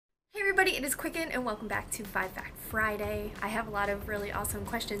everybody, it is Qqcknd and welcome back to 5 Fact Friday. I have a lot of really awesome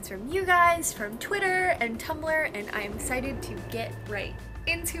questions from you guys, from Twitter and Tumblr, and I am excited to get right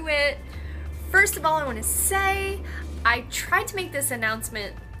into it. First of all, I want to say I tried to make this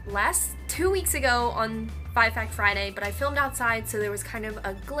announcement 2 weeks ago on 5 Fact Friday, but I filmed outside, so there was kind of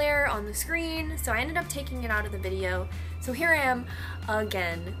a glare on the screen, so I ended up taking it out of the video. So here I am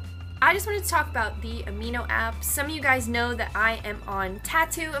again. I just wanted to talk about the Amino app. Some of you guys know that I am on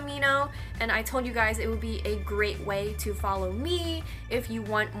Tattoo Amino, and I told you guys it would be a great way to follow me if you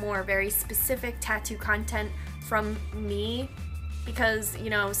want more very specific tattoo content from me, because,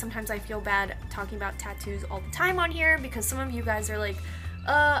 you know, sometimes I feel bad talking about tattoos all the time on here because some of you guys are like,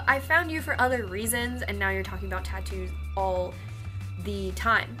 I found you for other reasons, and now you're talking about tattoos all the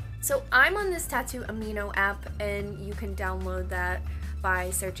time. So I'm on this Tattoo Amino app, and you can download that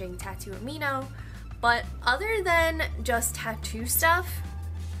by searching Tattoo Amino. But other than just tattoo stuff,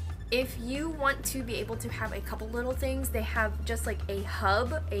 if you want to be able to have a couple little things, they have just like a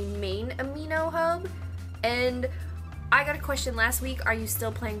hub, a main Amino hub. And I got a question last week, are you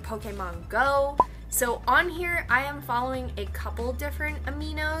still playing Pokemon Go? So on here, I am following a couple different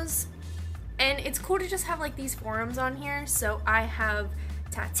Aminos, and it's cool to just have like these forums on here. So I have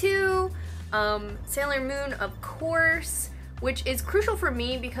Tattoo, Sailormoon, of course, which is crucial for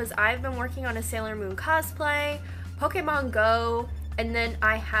me because I've been working on a Sailormoon cosplay, Pokemon Go, and then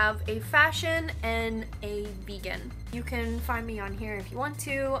I have a fashion and a vegan. You can find me on here if you want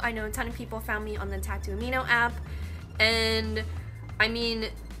to. I know a ton of people found me on the Tattoo Amino app, and I mean,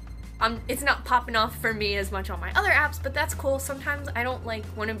 it's not popping off for me as much on my other apps, but that's cool. Sometimes I don't like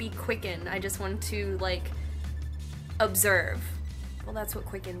want to be Qqcknd, I just want to like observe. Well, that's what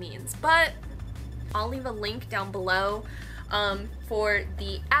Qqcknd means, but I'll leave a link down below for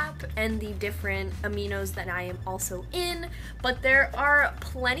the app and the different aminos that I am also in, but there are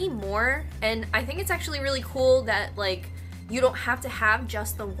plenty more, and I think it's actually really cool that like you don't have to have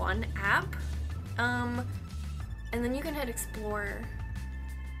just the one app, and then you can hit explore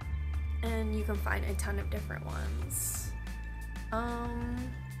and you can find a ton of different ones.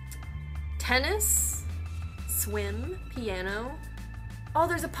 Tennis, swim, piano. Oh,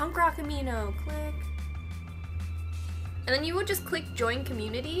 there's a punk rock amino, click. And then you would just click join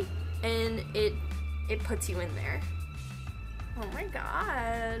community and it puts you in there. Oh my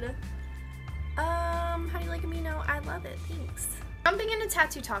god. How do you like Amino? I love it, thanks. Jumping into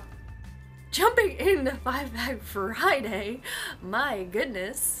tattoo talk. Jumping into 5 Fact Friday. My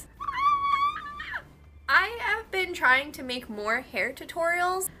goodness. I have been trying to make more hair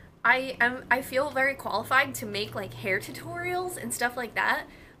tutorials. I feel very qualified to make like hair tutorials and stuff like that,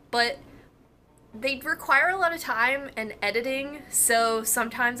 but they require a lot of time and editing, so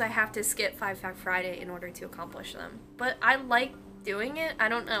sometimes I have to skip 5 Fact Friday in order to accomplish them. But I like doing it. I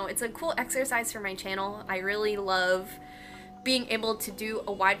don't know, it's a cool exercise for my channel. I really love being able to do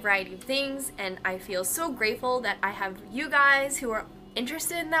a wide variety of things, and I feel so grateful that I have you guys who are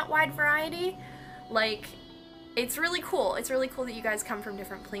interested in that wide variety. Like, it's really cool. It's really cool that you guys come from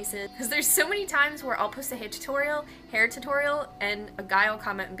different places, because there's so many times where I'll post a hair tutorial, and a guy will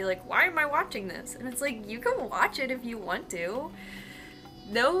comment and be like, why am I watching this? And it's like, you can watch it if you want to.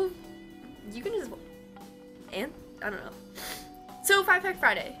 No, you can just, and I don't know. So 5 Fact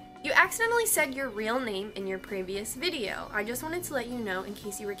Friday. You accidentally said your real name in your previous video. I just wanted to let you know in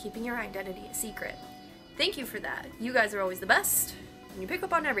case you were keeping your identity a secret. Thank you for that. You guys are always the best, and you pick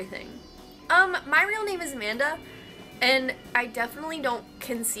up on everything. My real name is Amanda, and I definitely don't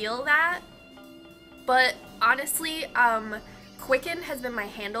conceal that, but honestly, Qqcknd has been my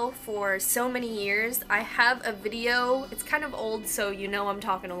handle for so many years. I have a video, it's kind of old, so you know I'm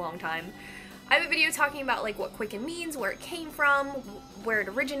talking a long time. I have a video talking about like what Qqcknd means, where it came from, where it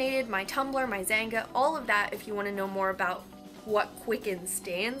originated, my Tumblr, my Xanga, all of that if you want to know more about what Qqcknd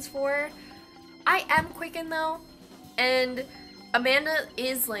stands for. I am Qqcknd though, and Amanda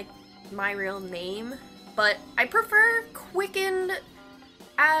is like my real name, but I prefer Qqcknd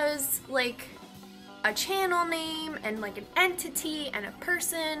as like a channel name and like an entity and a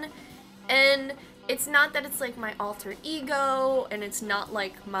person, and it's not that it's like my alter ego, and it's not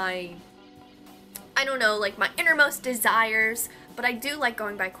like my, I don't know, like my innermost desires, but I do like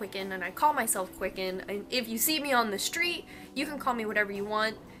going by Qqcknd, and I call myself Qqcknd, and if you see me on the street, you can call me whatever you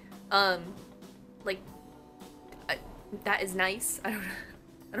want. Like, that is nice.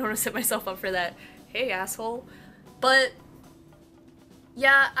 I don't want to set myself up for that, hey asshole, but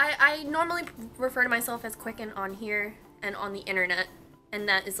yeah, I normally refer to myself as Qqcknd on here and on the internet, and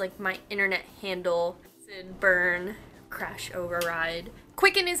that is like my internet handle. Sid Burn, Crash Override.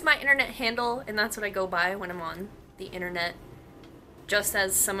 Qqcknd is my internet handle, and that's what I go by when I'm on the internet just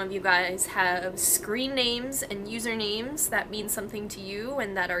as some of you guys have screen names and usernames that mean something to you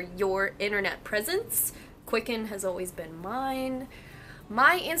and that are your internet presence, Qqcknd has always been mine.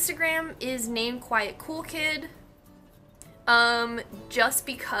 My Instagram is named Qqcknd, just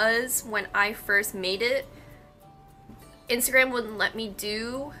because when I first made it, Instagram wouldn't let me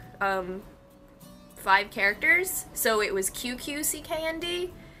do 5 characters, so it was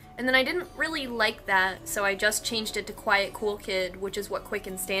Qqcknd, and then I didn't really like that, so I just changed it to Qqcknd, which is what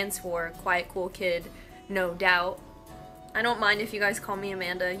Qqcknd stands for. Qqcknd, no doubt. I don't mind if you guys call me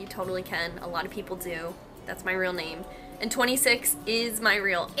Amanda, you totally can. A lot of people do. That's my real name. And 26 is my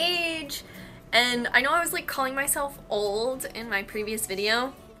real age, and I know I was like calling myself old in my previous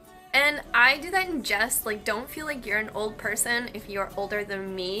video, and I do that in jest, like don't feel like you're an old person if you're older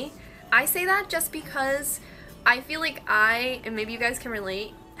than me. I say that just because I feel like I, and maybe you guys can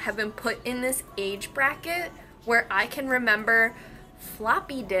relate, have been put in this age bracket where I can remember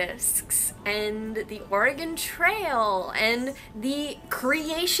floppy disks and the Oregon Trail and the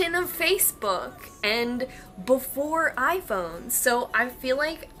creation of Facebook and before iPhones. So I feel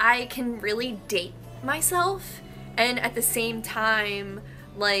like I can really date myself and at the same time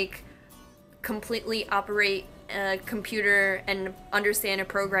like completely operate a computer and understand a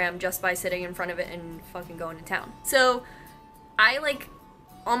program just by sitting in front of it and fucking going to town. So I like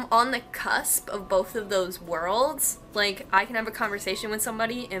I'm on the cusp of both of those worlds. Like I can have a conversation with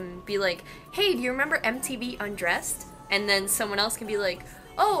somebody and be like, hey, do you remember MTV Undressed? And then someone else can be like,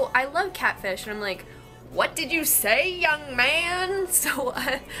 oh, I love Catfish. And I'm like, what did you say, young man? So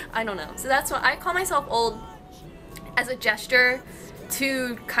I don't know. So that's what I call myself old as a gesture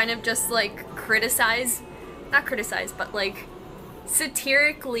to kind of just like criticize, not criticize, but like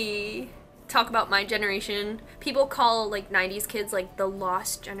satirically talk about my generation. People call like 90s kids like the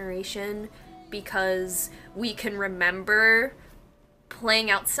lost generation because we can remember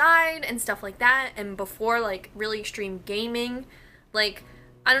playing outside and stuff like that, and before like really extreme gaming. Like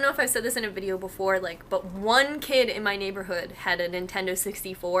I don't know if I've said this in a video before, like, but one kid in my neighborhood had a Nintendo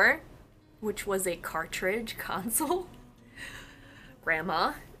 64, which was a cartridge console.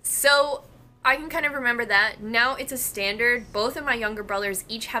 Grandma. So I can kind of remember that. Now it's a standard. Both of my younger brothers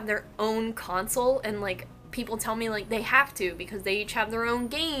each have their own console, and like people tell me like they have to because they each have their own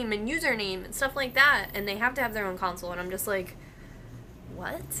game and username and stuff like that, and they have to have their own console, and I'm just like,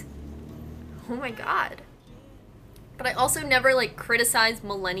 what? Oh my god. But I also never like criticize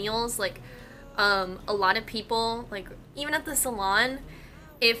millennials. Like a lot of people, like even at the salon,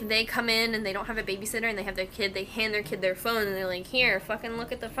 if they come in and they don't have a babysitter and they have their kid, they hand their kid their phone and they're like, here, fucking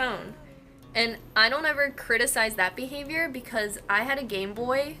look at the phone. And I don't ever criticize that behavior because I had a Game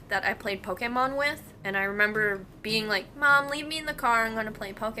Boy that I played Pokemon with, and I remember being like, Mom, leave me in the car, I'm gonna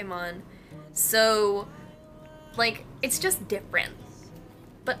play Pokemon. So, like, it's just different.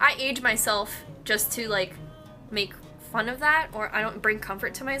 But I age myself just to, like, make fun of that, or I don't bring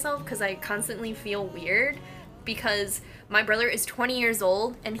comfort to myself because I constantly feel weird because my brother is 20 years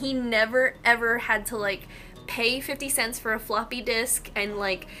old and he never ever had to, like, pay 50 cents for a floppy disk and,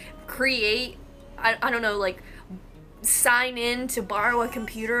 like, create, I don't know, like sign in to borrow a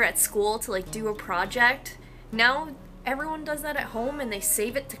computer at school to like do a project. Now everyone does that at home and they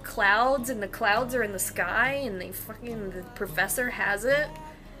save it to clouds, and the clouds are in the sky and they fucking, the professor has it.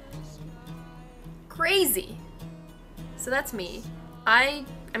 Crazy. So that's me. I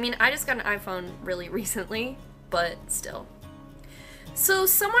mean I just got an iPhone really recently, but still. So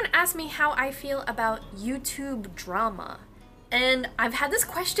someone asked me how I feel about YouTube drama. And I've had this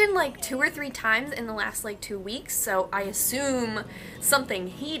question like 2 or 3 times in the last like 2 weeks, so I assume something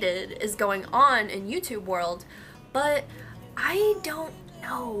heated is going on in YouTube world, but I don't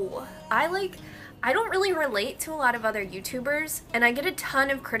know. I don't really relate to a lot of other YouTubers, and I get a ton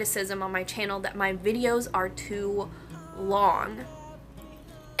of criticism on my channel that my videos are too long.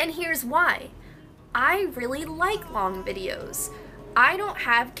 And here's why. I really like long videos. I don't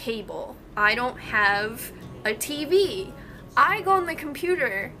have cable. I don't have a TV. I go on the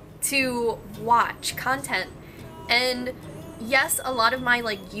computer to watch content, and yes, a lot of my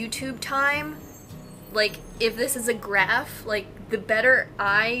like YouTube time, like if this is a graph, like the better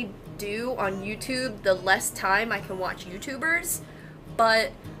I do on YouTube, the less time I can watch YouTubers,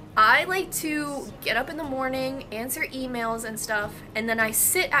 but I like to get up in the morning, answer emails and stuff, and then I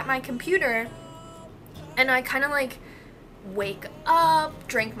sit at my computer and I kind of like wake up,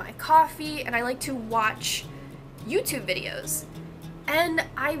 drink my coffee, and I like to watch YouTube videos. And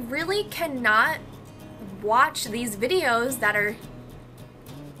I really cannot watch these videos that are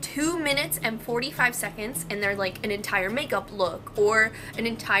 2 minutes and 45 seconds and they're like an entire makeup look or an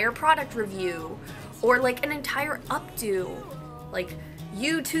entire product review or like an entire updo. Like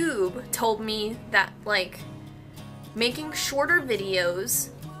YouTube told me that, like, making shorter videos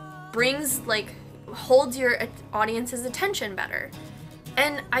brings, like, holds your audience's attention better.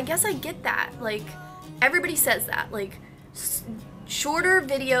 And I guess I get that. Like, everybody says that. Like, shorter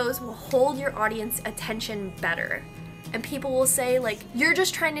videos will hold your audience attention better. And people will say, like, you're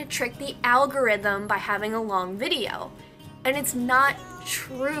just trying to trick the algorithm by having a long video. And it's not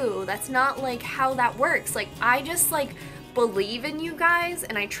true. That's not, like, how that works. Like, I just, like, believe in you guys,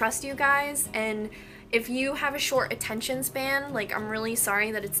 and I trust you guys, and if you have a short attention span, like, I'm really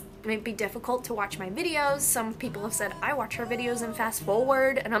sorry that it's maybe difficult to watch my videos. Some people have said, I watch her videos and fast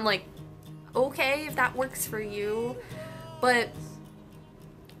forward, and I'm like, okay, if that works for you. But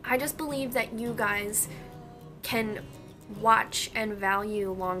I just believe that you guys can watch and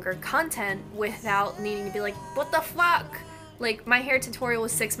value longer content without needing to be like, what the fuck? Like, my hair tutorial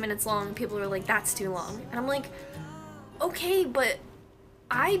was 6 minutes long, and people were like, that's too long. And I'm like, okay, but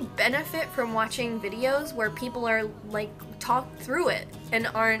I benefit from watching videos where people are, like, talk through it and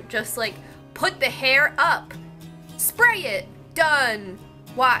aren't just like, put the hair up, spray it, done,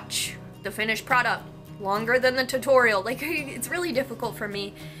 watch the finished product, longer than the tutorial. Like, it's really difficult for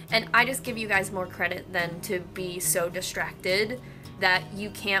me, and I just give you guys more credit than to be so distracted that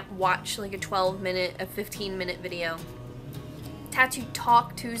you can't watch, like, a 12-minute, a 15-minute video. Tattoo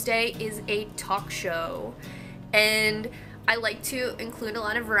Talk Tuesday is a talk show, and I like to include a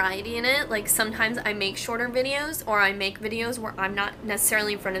lot of variety in it. Like, sometimes I make shorter videos, or I make videos where I'm not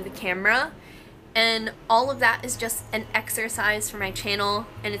necessarily in front of the camera, and all of that is just an exercise for my channel,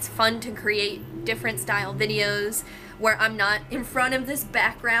 and it's fun to create different style videos where I'm not in front of this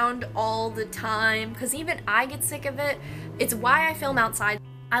background all the time, because even I get sick of it. It's why I film outside.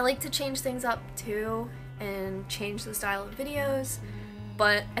 I like to change things up too and change the style of videos,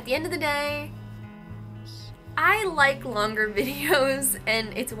 but at the end of the day, I like longer videos,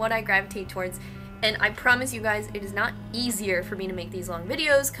 and it's what I gravitate towards. And I promise you guys, it is not easier for me to make these long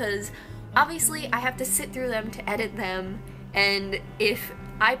videos, because obviously I have to sit through them to edit them, and if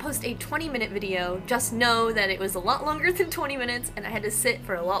I post a 20-minute video, just know that it was a lot longer than 20 minutes, and I had to sit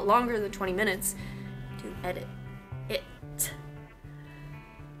for a lot longer than 20 minutes to edit it.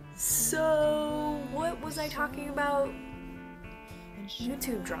 So, what was I talking about?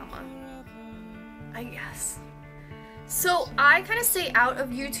 YouTube drama, I guess. So I kind of stay out of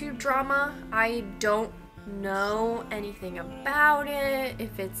YouTube drama. I don't know anything about it.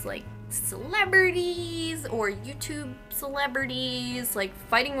 If it's like celebrities or YouTube celebrities like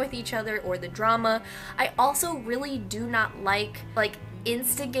fighting with each other, or the drama. I also really do not like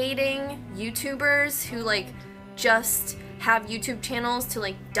instigating YouTubers who like just have YouTube channels to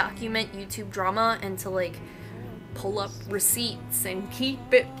like document YouTube drama and to like pull up receipts and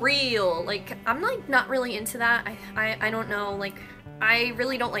keep it real. Like, I'm like not really into that. I don't know, like, I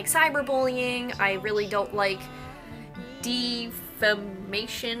really don't like cyberbullying. I really don't like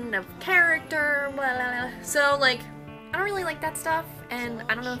defamation of character, blah, blah, blah. So like, I don't really like that stuff, and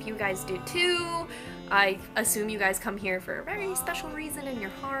I don't know if you guys do too. I assume you guys come here for a very special reason in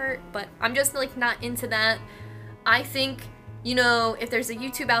your heart, but I'm just like not into that. I think, you know, if there's a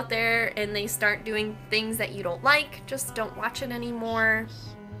YouTube out there and they start doing things that you don't like, just don't watch it anymore.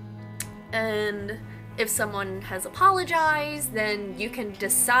 And if someone has apologized, then you can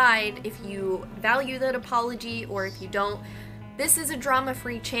decide if you value that apology or if you don't. This is a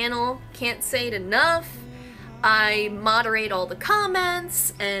drama-free channel, can't say it enough. I moderate all the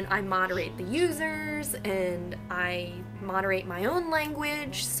comments, and I moderate the users, and I moderate my own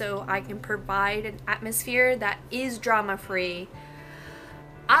language so I can provide an atmosphere that is drama-free.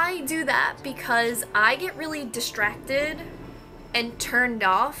 I do that because I get really distracted and turned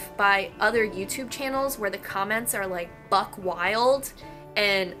off by other YouTube channels where the comments are like buck wild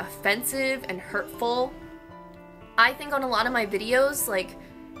and offensive and hurtful. I think on a lot of my videos,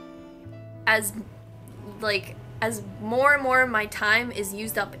 as more and more of my time is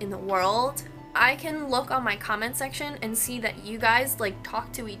used up in the world, I can look on my comment section and see that you guys like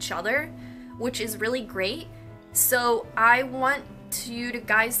talk to each other, which is really great. So I want you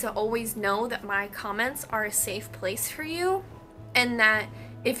guys to always know that my comments are a safe place for you, and that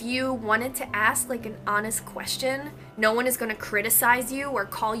if you wanted to ask like an honest question, no one is going to criticize you or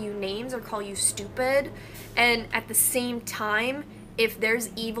call you names or call you stupid. And at the same time, if there's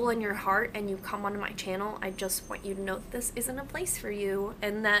evil in your heart and you come onto my channel, I just want you to know that this isn't a place for you,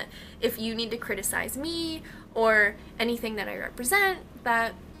 and that if you need to criticize me or anything that I represent,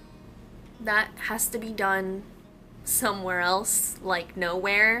 that has to be done somewhere else, like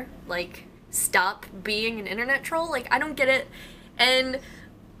nowhere. Like, stop being an internet troll. Like, I don't get it. And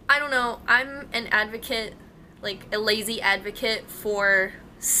I don't know, I'm an advocate like a lazy advocate for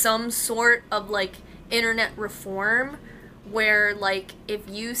some sort of like internet reform where like if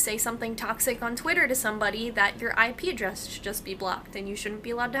you say something toxic on Twitter to somebody, that your IP address should just be blocked and you shouldn't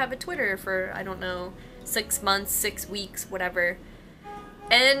be allowed to have a Twitter for, I don't know, 6 months, 6 weeks, whatever.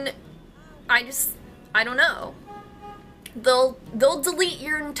 And I don't know. They'll delete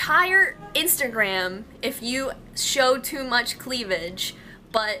your entire Instagram if you show too much cleavage,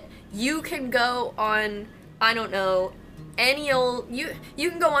 but you can go on, I don't know, any old, you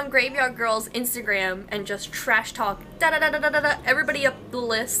can go on Graveyard Girl's Instagram and just trash talk everybody up the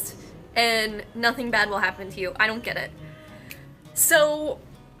list and nothing bad will happen to you. I don't get it. So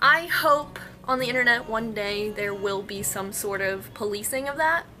I hope on the internet one day there will be some sort of policing of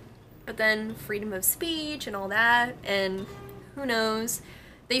that, but then freedom of speech and all that, and who knows.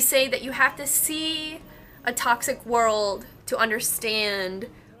 They say that you have to see a toxic world to understand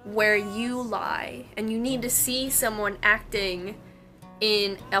where you lie, and you need to see someone acting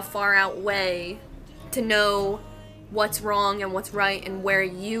in a far out way to know what's wrong and what's right and where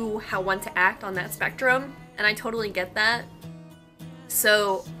you want to act on that spectrum, and I totally get that.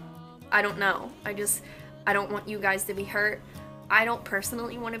 So I don't know, I don't want you guys to be hurt. I don't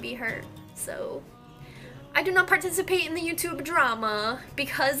personally want to be hurt, so I do not participate in the YouTube drama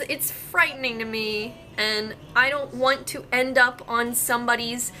because it's frightening to me, and I don't want to end up on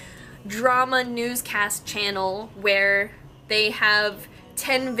somebody's drama newscast channel where they have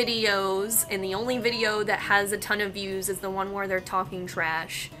 10 videos and the only video that has a ton of views is the one where they're talking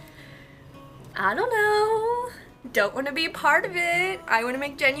trash. I don't know. Don't want to be a part of it. I want to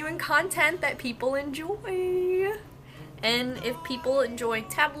make genuine content that people enjoy. And if people enjoy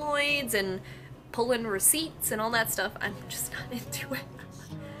tabloids and pulling receipts and all that stuff, I'm just not into it.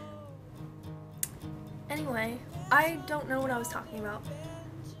 Anyway, I don't know what I was talking about.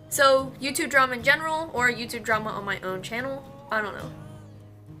 So, YouTube drama in general, or YouTube drama on my own channel? I don't know.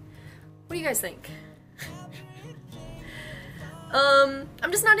 What do you guys think? I'm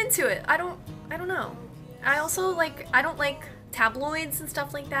just not into it. I don't know. I also I don't like tabloids and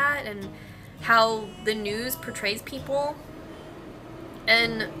stuff like that, and how the news portrays people,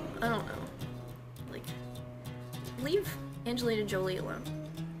 and I don't know. Leave Angelina Jolie alone.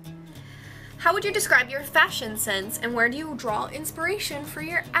 How would you describe your fashion sense, and where do you draw inspiration for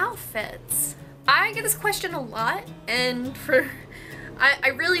your outfits? I get this question a lot, and I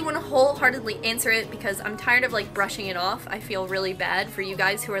really want to wholeheartedly answer it because I'm tired of like brushing it off. I feel really bad for you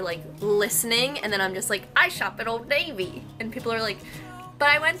guys who are like listening, and then I'm just like, I shop at Old Navy, and people are like, but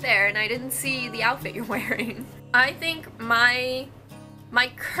I went there and I didn't see the outfit you're wearing. I think my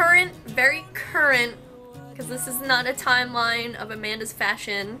current, very current, because this is not a timeline of Amanda's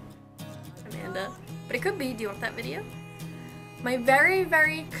fashion, Amanda, but it could be. Do you want that video? My very,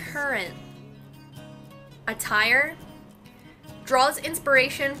 very current attire draws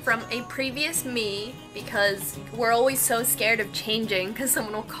inspiration from a previous me, because we're always so scared of changing because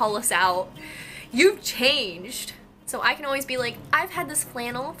someone will call us out. You've changed. So I can always be like, I've had this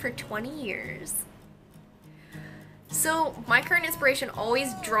flannel for 20 years. So my current fashion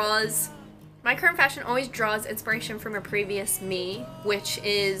always draws inspiration from a previous me, which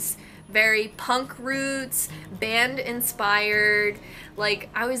is very punk roots, band inspired. Like,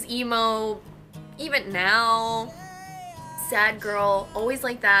 I was emo, even now, sad girl, always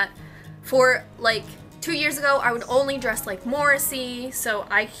like that. For like 2 years ago, I would only dress like Morrissey, so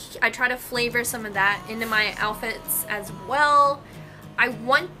I try to flavor some of that into my outfits as well. I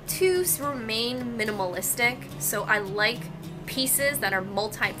want to remain minimalistic, so I like pieces that are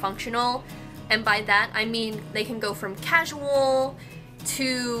multifunctional, and by that I mean they can go from casual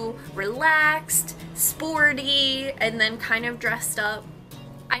to relaxed, sporty, and then kind of dressed up.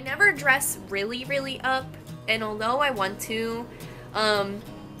 I never dress really up, and although I want to,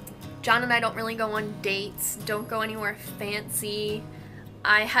 John and I don't really go on dates, don't go anywhere fancy.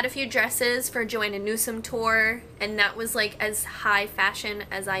 I had a few dresses for Joanna Newsom tour, and that was like as high fashion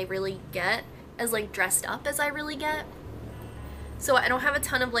as I really get, as like dressed up as I really get. So I don't have a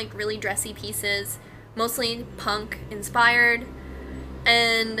ton of like really dressy pieces, mostly punk inspired.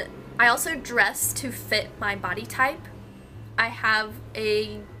 And I also dress to fit my body type. I have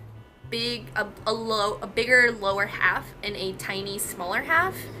a bigger lower half and a tiny smaller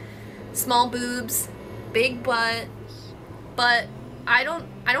half. Small boobs, big butt, but I don't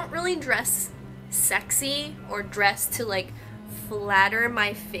really dress sexy or dress to like flatter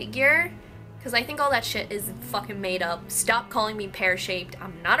my figure, because I think all that shit is fucking made up. Stop calling me pear-shaped.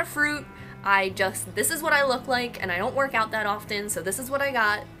 I'm not a fruit. This is what I look like, and I don't work out that often, so this is what I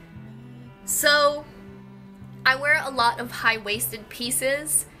got. So I wear a lot of high-waisted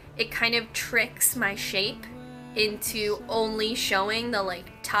pieces. It kind of tricks my shape, into only showing the like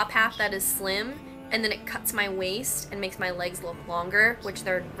top half that is slim, and then it cuts my waist and makes my legs look longer, which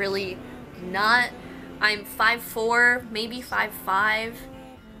they're really not. I'm 5'4", maybe 5'5".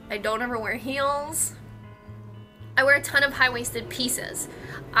 I don't ever wear heels. I wear a ton of high-waisted pieces.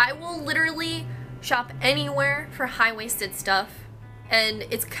 I will literally shop anywhere for high-waisted stuff, and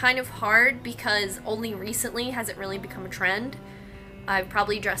it's kind of hard because only recently has it really become a trend. I've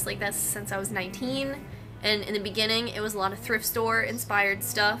probably dressed like this since I was 19, and in the beginning it was a lot of thrift store inspired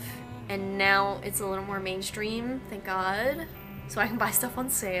stuff, and now it's a little more mainstream, thank God, so I can buy stuff on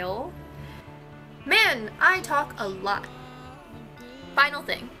sale. Man, I talk a lot. Final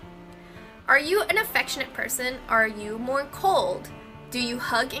thing. Are you an affectionate person? Are you more cold? Do you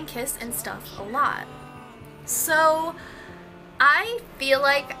hug and kiss and stuff a lot? So, I feel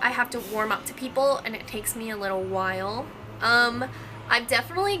like I have to warm up to people and it takes me a little while. I've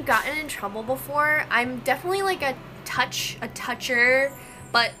definitely gotten in trouble before. I'm definitely like a toucher,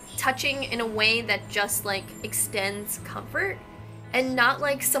 but touching in a way that just like extends comfort and not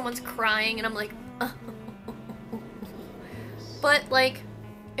like someone's crying and I'm like, but like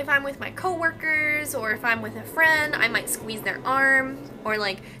if I'm with my coworkers or if I'm with a friend, I might squeeze their arm or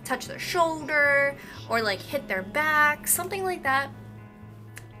like touch their shoulder or like hit their back, something like that.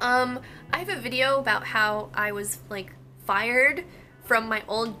 I have a video about how I was like fired from my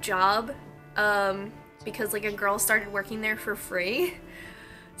old job because like a girl started working there for free.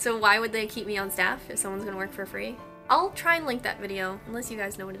 So why would they keep me on staff if someone's gonna work for free? I'll try and link that video unless you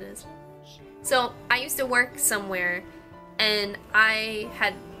guys know what it is. So I used to work somewhere and I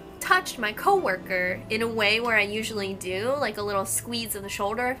had touched my coworker in a way where I usually do, like a little squeeze of the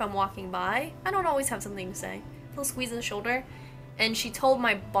shoulder if I'm walking by. I don't always have something to say. A little squeeze of the shoulder. And she told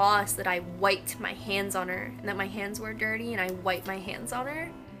my boss that I wiped my hands on her and that my hands were dirty and I wiped my hands on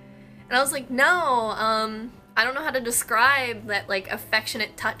her. And I was like, no, I don't know how to describe that like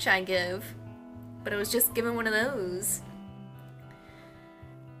affectionate touch I give, but I was just given one of those.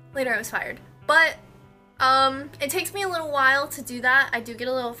 Later I was fired. But it takes me a little while to do that. I do get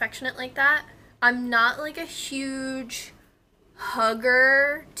a little affectionate like that. I'm not like a huge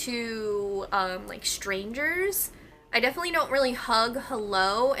hugger to like strangers. I definitely don't really hug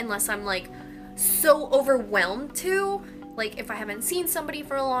hello unless I'm like so overwhelmed to. Like if I haven't seen somebody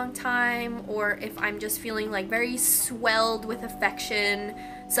for a long time or if I'm just feeling like very swelled with affection,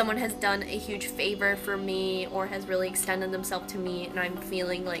 someone has done a huge favor for me or has really extended themselves to me and I'm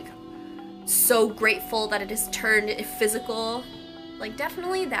feeling like so grateful that it has turned physical, like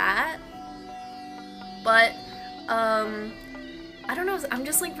definitely that. But I don't know, I'm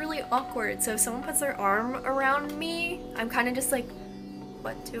just like really awkward, so if someone puts their arm around me, I'm kind of just like,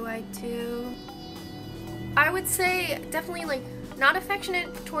 what do I do? I would say definitely like not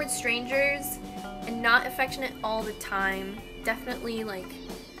affectionate towards strangers and not affectionate all the time. Definitely like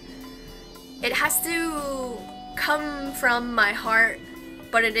it has to come from my heart,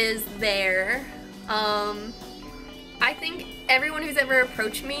 but it is there. I think everyone who's ever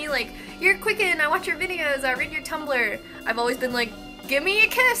approached me like, you're Qqcknd, I watch your videos, I read your Tumblr, I've always been like, give me a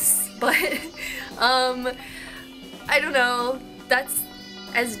kiss, but I don't know, that's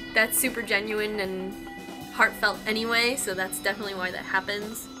super genuine and heartfelt anyway, so that's definitely why that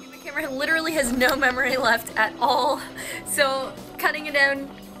happens. My camera literally has no memory left at all, so cutting it down,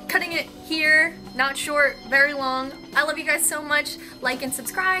 cutting it here, not short, very long. I love you guys so much. Like and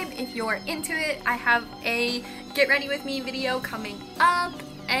subscribe if you're into it. I have a get ready with me video coming up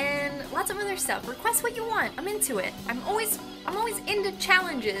and lots of other stuff. Request what you want. I'm into it. I'm always into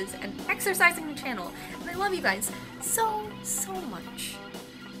challenges and exercising the channel. And I love you guys so much.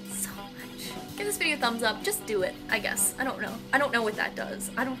 Give this video a thumbs up. Just do it, I guess. I don't know. I don't know what that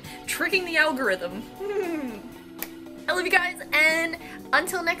does. Tricking the algorithm. I love you guys, and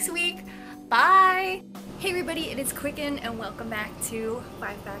until next week, bye! Hey everybody, it is Qqcknd, and welcome back to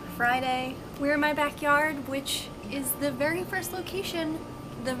 5 Fact Friday. We're in my backyard, which is the very first location,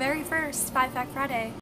 the very first 5 Fact Friday.